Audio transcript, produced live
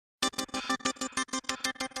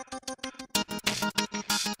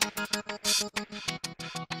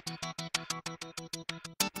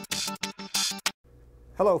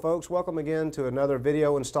Hello folks, welcome again to another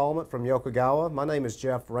video installment from Yokogawa. My name is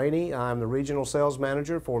Jeff Rainey. I'm the Regional Sales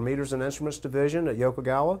Manager for Meters and Instruments Division at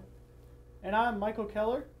Yokogawa. And I'm Michael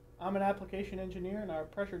Keller. I'm an application engineer in our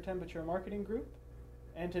Pressure Temperature Marketing Group.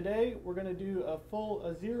 And today we're going to do a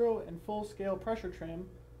zero and full scale pressure trim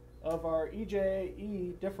of our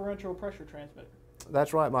EJA110E differential pressure transmitter.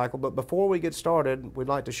 That's right, Michael, but before we get started, we'd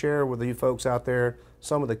like to share with you folks out there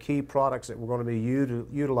some of the key products that we're going to be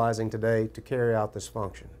utilizing today to carry out this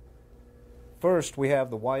function. First, we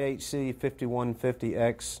have the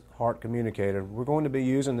YHC5150X heart communicator. We're going to be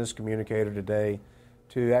using this communicator today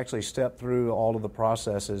to actually step through all of the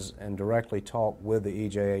processes and directly talk with the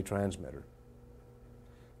EJA transmitter.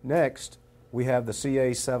 Next, we have the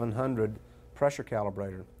CA700 Pressure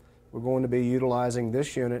Calibrator. We're going to be utilizing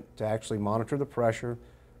this unit to actually monitor the pressure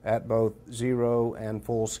at both zero and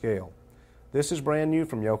full scale. This is brand new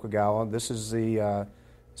from Yokogawa. This is the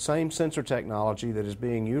same sensor technology that is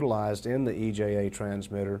being utilized in the EJA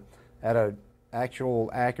transmitter at an actual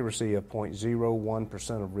accuracy of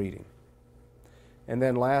 0.01% of reading. And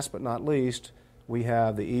then last but not least, we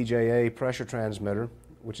have the EJA pressure transmitter,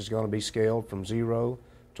 which is going to be scaled from 0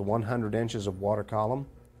 to 100 inches of water column.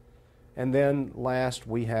 And then last,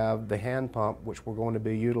 we have the hand pump, which we're going to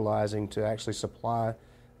be utilizing to actually supply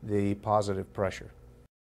the positive pressure.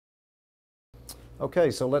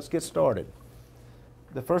 Okay, so let's get started.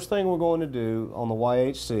 The first thing we're going to do on the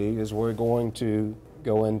YHC is we're going to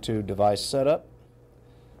go into Device Setup,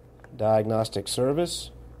 Diagnostic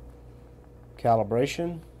Service,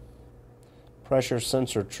 Calibration, Pressure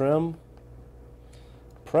Sensor Trim,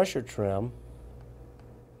 Pressure Trim,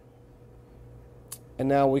 and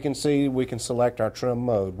now we can see we can select our trim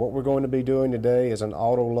mode. What we're going to be doing today is an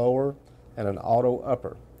auto lower and an auto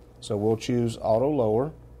upper. So we'll choose auto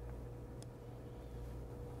lower.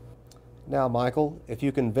 Now Michael, if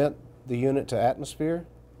you can vent the unit to atmosphere.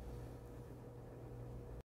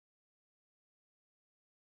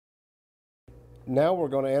 Now we're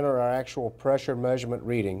going to enter our actual pressure measurement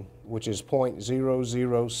reading, which is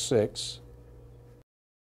 0.006.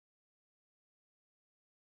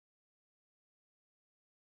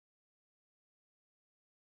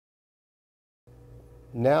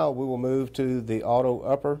 Now we will move to the auto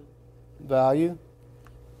upper value.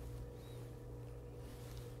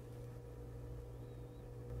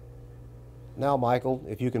 Now Michael,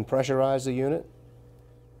 if you can pressurize the unit.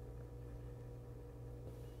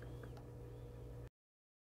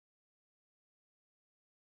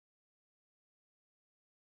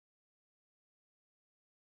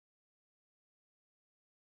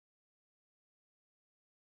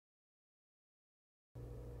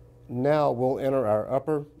 Now we'll enter our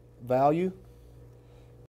upper value,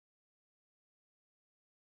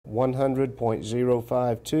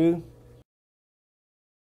 100.052.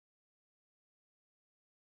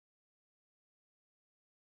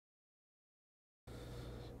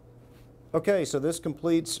 Okay, so this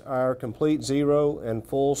completes our complete zero and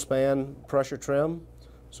full span pressure trim.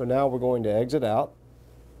 So now we're going to exit out.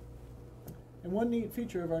 And one neat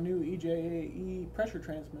feature of our new EJA110E pressure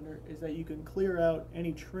transmitter is that you can clear out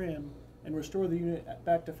any trim and restore the unit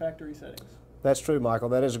back to factory settings. That's true, Michael.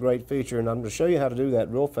 That is a great feature, and I'm going to show you how to do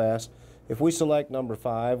that real fast. If we select number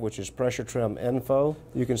 5, which is Pressure Trim Info,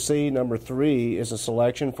 you can see number 3 is a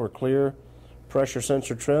selection for clear pressure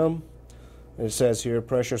sensor trim. It says here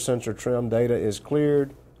pressure sensor trim data is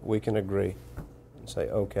cleared. We can agree and say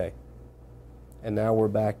OK. And now we're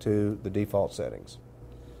back to the default settings.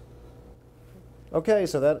 Okay,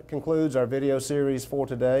 so that concludes our video series for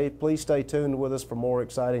today. Please stay tuned with us for more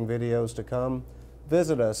exciting videos to come.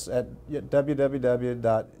 Visit us at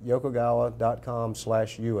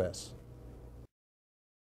www.yokogawa.com/US.